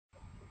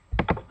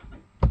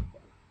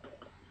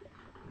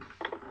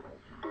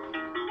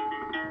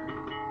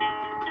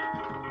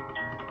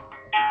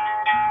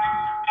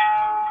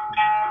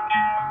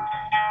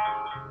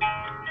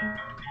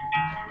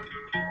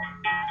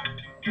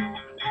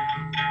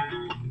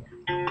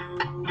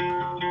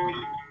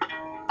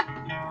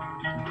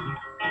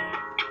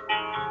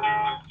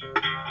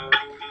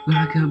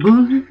Like a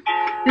bullet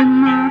in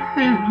my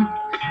head,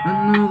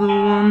 another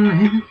one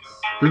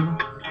hits the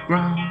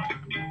ground.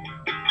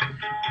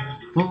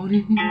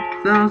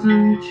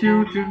 40,000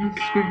 children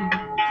scream,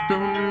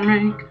 don't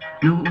make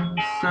no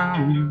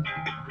sound.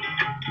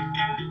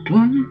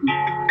 One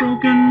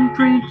broken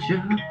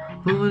preacher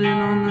putting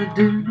on the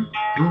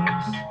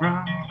devil's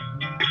frown.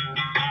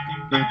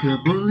 Like a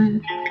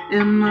bullet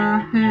in my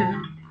head,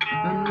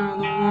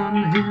 another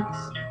one hits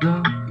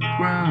the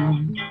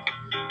ground.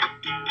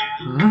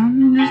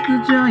 I'm just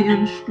a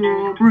giant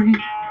strawberry,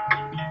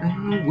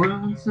 and the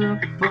world's a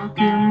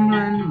fucking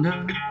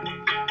blender.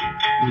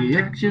 The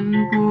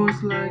action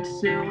pours like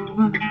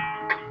silver,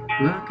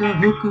 like a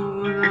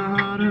hooker with a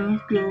heart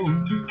of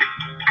gold.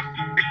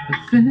 A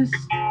fist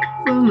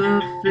full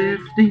of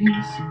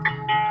 50s,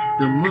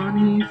 the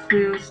money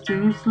feels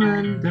too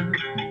slender.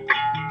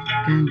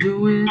 Can't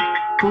do it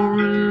for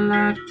a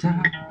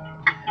lifetime,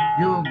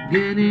 you're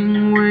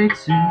getting way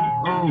too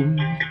old.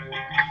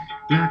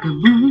 Like a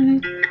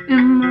bullet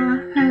in my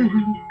head,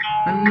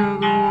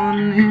 another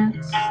one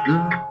hits the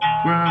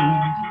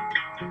ground.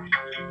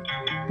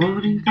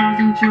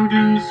 40,000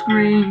 children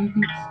screams,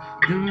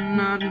 do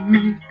not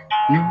make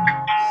no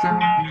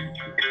sound.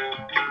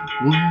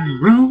 One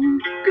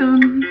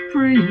broken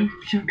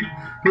preacher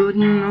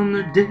putting on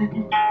the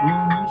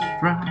devil's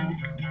frown.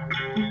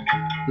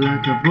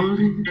 Like a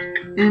bullet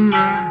in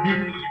my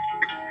head,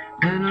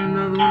 and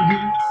another one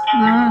hits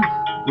the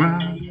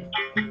ground.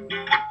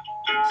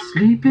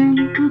 Sleeping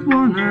with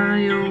one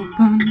eye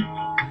open,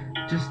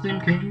 just in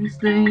case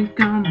they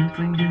come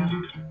for you.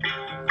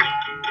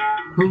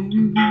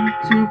 Whom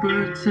to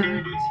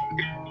protect,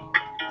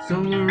 so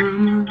the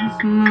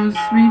rumors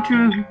must be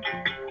true.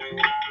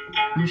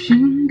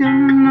 Machine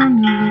gun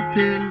under the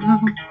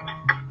pillow,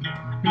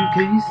 in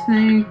case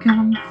they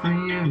come for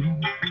you.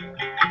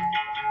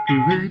 Be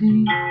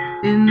ready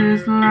in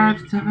this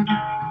lifetime,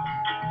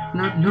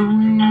 not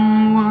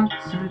knowing what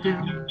to do.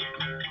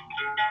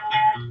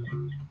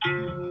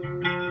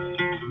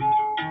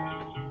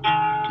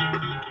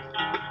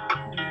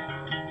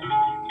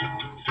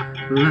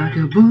 Like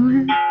a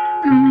bullet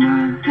in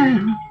my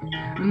head,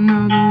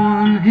 another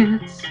one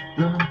hits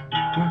the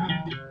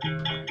ground.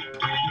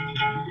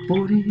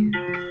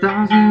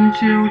 40,000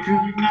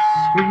 children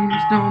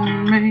screams,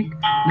 don't make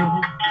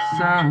no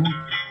sound.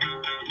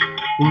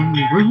 One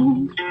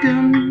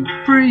broken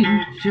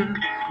preacher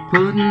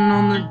putting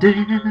on the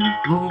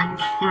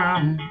devil's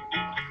frown.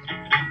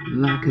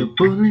 Like a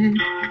bullet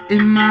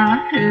in my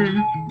head,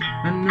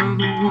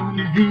 another one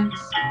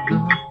hits the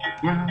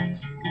ground.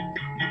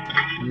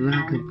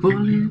 Like a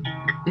bullet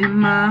in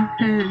my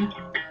head,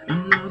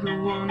 another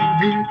one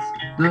hits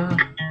the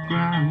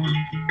ground.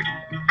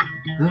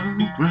 The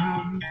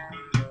ground.